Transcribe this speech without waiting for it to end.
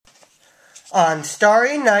On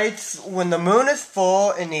starry nights, when the moon is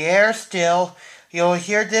full and the air still, you'll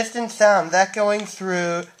hear distant sounds echoing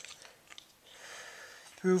through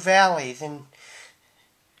valleys and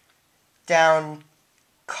down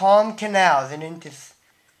calm canals and into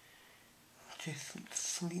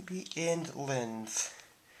sleepy inlands.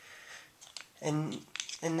 And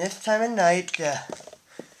this time of night,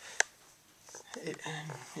 it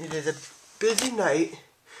is a busy night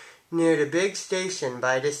near the big station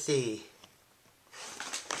by the sea.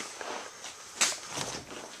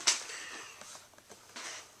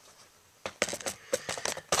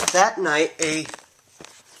 That night, a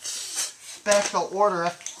special order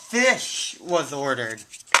of fish was ordered.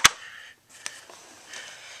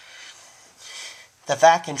 The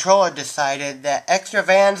VAT controller decided that extra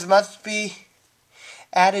vans must be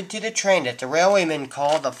added to the train that the railwaymen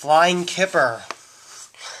called the Flying Kipper.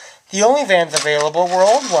 The only vans available were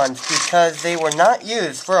old ones because they were not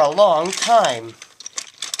used for a long time.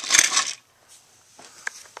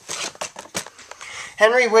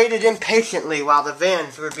 Henry waited impatiently while the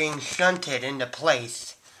vans were being shunted into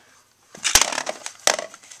place.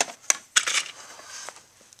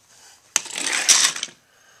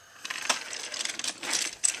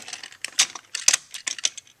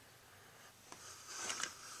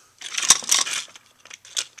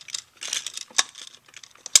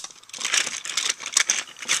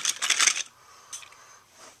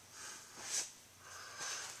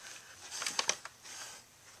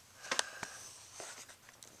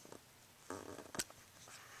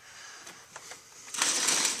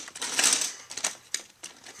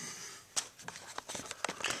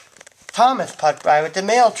 Thomas puffed by with the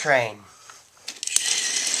mail train.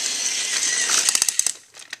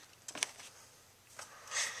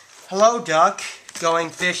 Hello, Duck.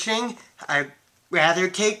 Going fishing? I'd rather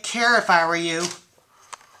take care if I were you.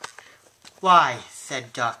 Why?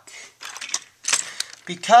 Said Duck.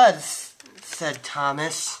 Because, said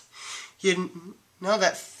Thomas, you know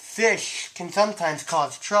that fish can sometimes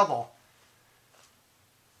cause trouble.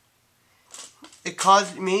 It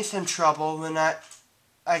caused me some trouble when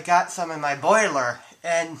I got some in my boiler,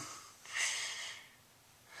 and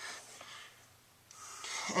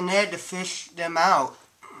I had to fish them out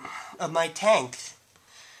of my tanks.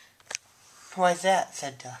 Why's that?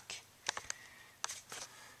 Said Duck.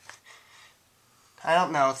 I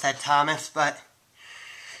don't know, said Thomas, but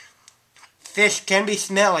fish can be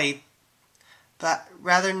smelly, but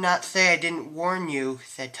rather not say I didn't warn you,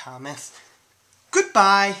 said Thomas.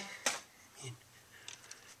 Goodbye.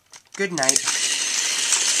 Good night.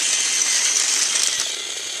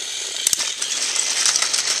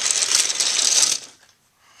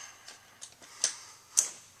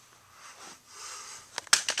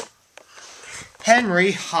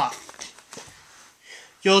 Henry huffed.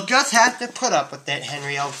 You'll just have to put up with it,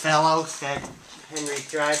 Henry, old fellow, said Henry's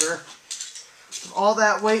driver. All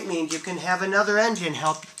that weight means you can have another engine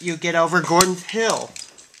help you get over Gordon's Hill.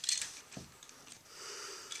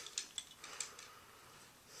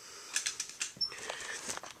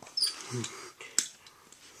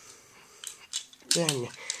 Then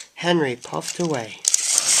Henry puffed away.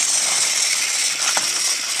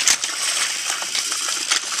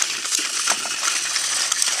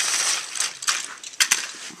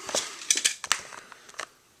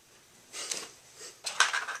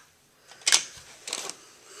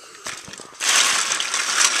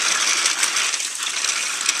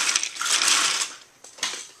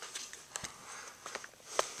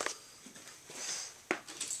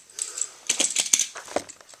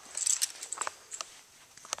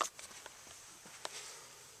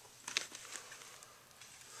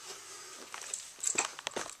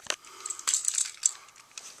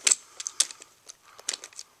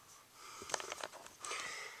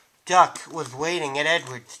 Duck was waiting at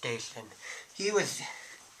Edward's station. He was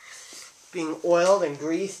being oiled and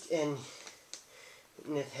greased, and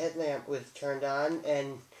his headlamp was turned on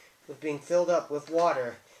and was being filled up with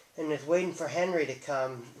water, and was waiting for Henry to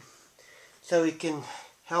come so he can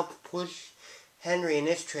help push Henry and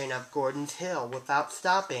his train up Gordon's Hill without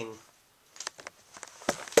stopping.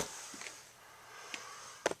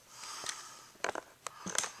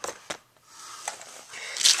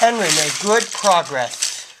 Henry made good progress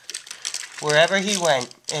wherever he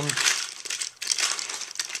went, and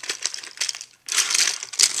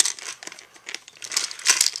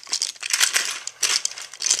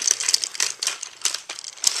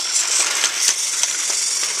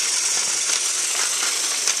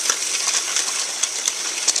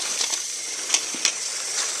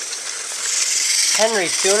Henry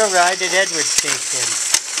soon arrived at Edward's station,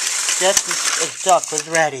 just as Duck was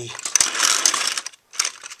ready.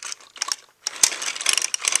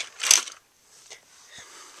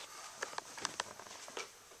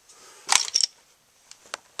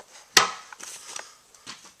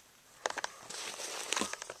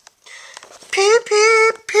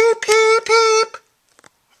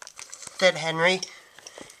 said Henry.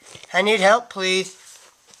 I need help, please.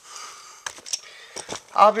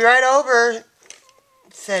 I'll be right over,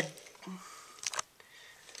 said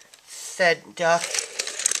Duck.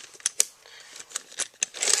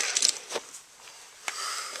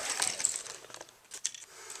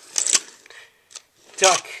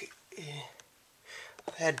 Duck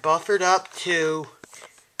had buffered up to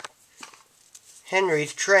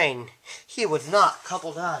Henry's train. He was not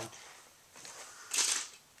coupled on.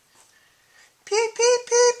 Peep, peep,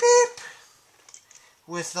 peep, peep,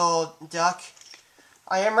 whistled Duck.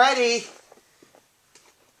 I am ready.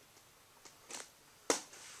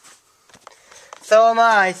 So am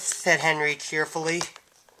I, said Henry cheerfully.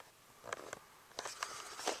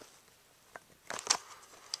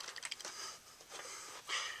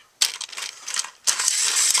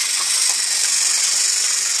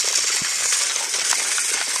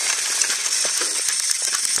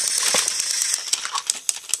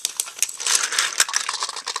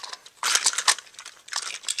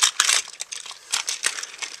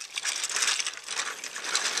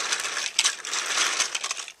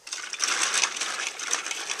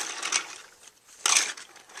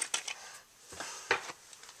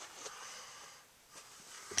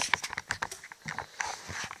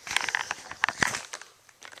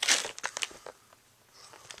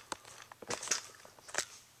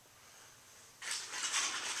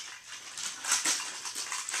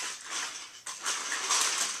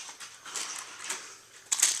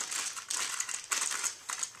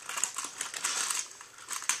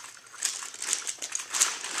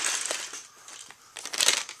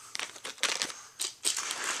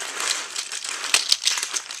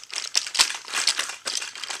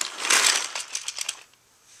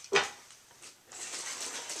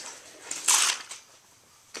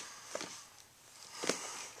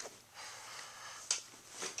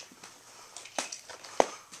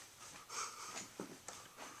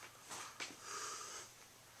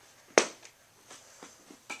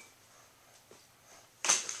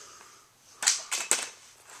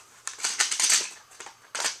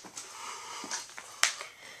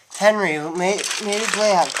 Henry made his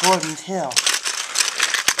way up Gordon's Hill.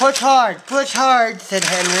 Push hard, said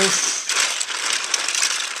Henry.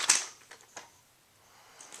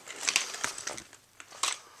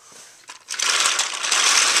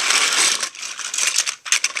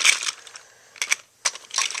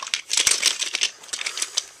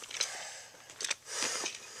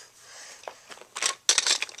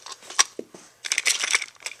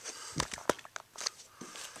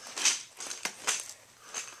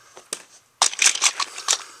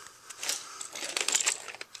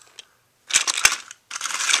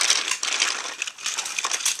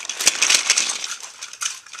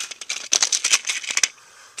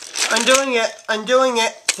 I'm doing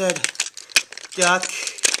it, said Duck.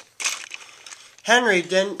 Henry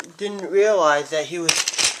didn't realize that he was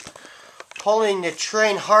pulling the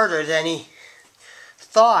train harder than he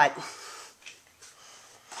thought.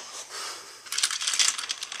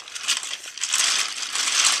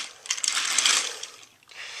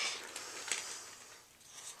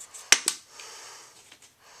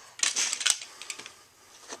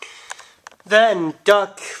 Then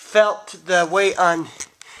Duck felt the weight on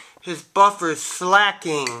his buffers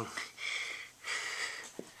slacking.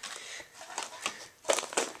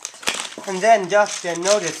 And then Duck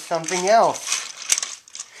noticed something else.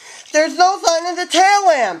 There's no sign of the tail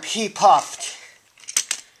lamp, he puffed.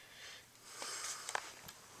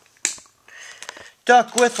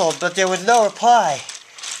 Duck whistled, but there was no reply.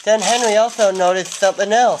 Then Henry also noticed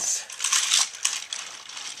something else.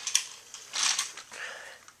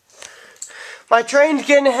 My train's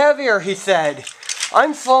getting heavier, he said.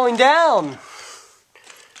 I'm slowing down.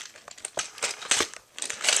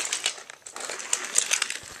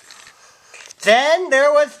 Then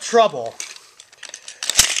there was trouble.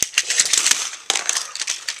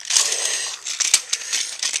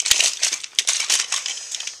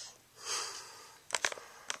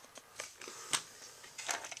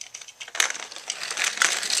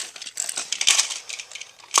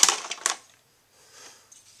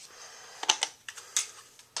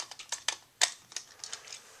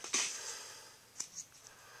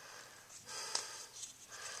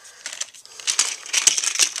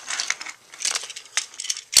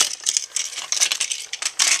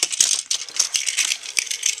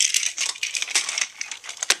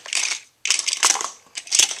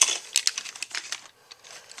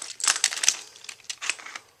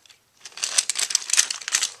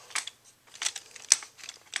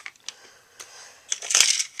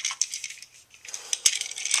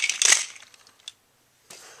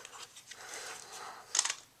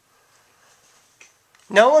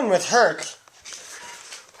 No one was hurt,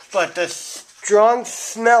 but the strong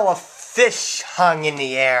smell of fish hung in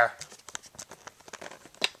the air.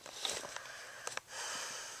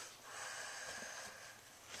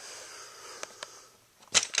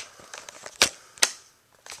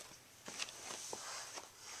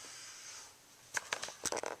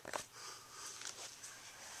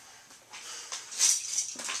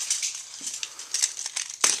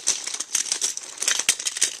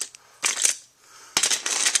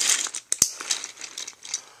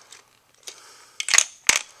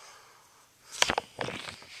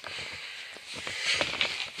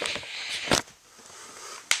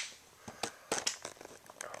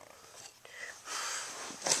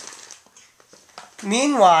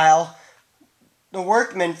 Meanwhile, the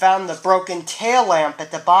workmen found the broken tail lamp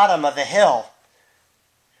at the bottom of the hill.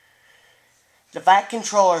 The vat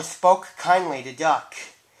controller spoke kindly to Duck.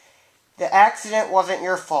 "The accident wasn't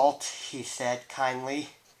your fault," he said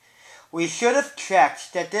kindly. "We should have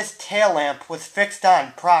checked that this tail lamp was fixed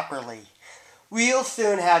on properly. We'll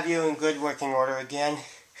soon have you in good working order again."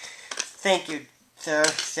 "Thank you, sir,"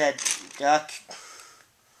 said Duck.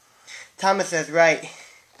 "Thomas is right.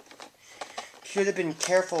 Should have been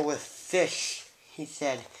careful with fish," he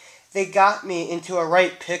said. "They got me into a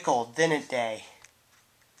right pickle, didn't they?"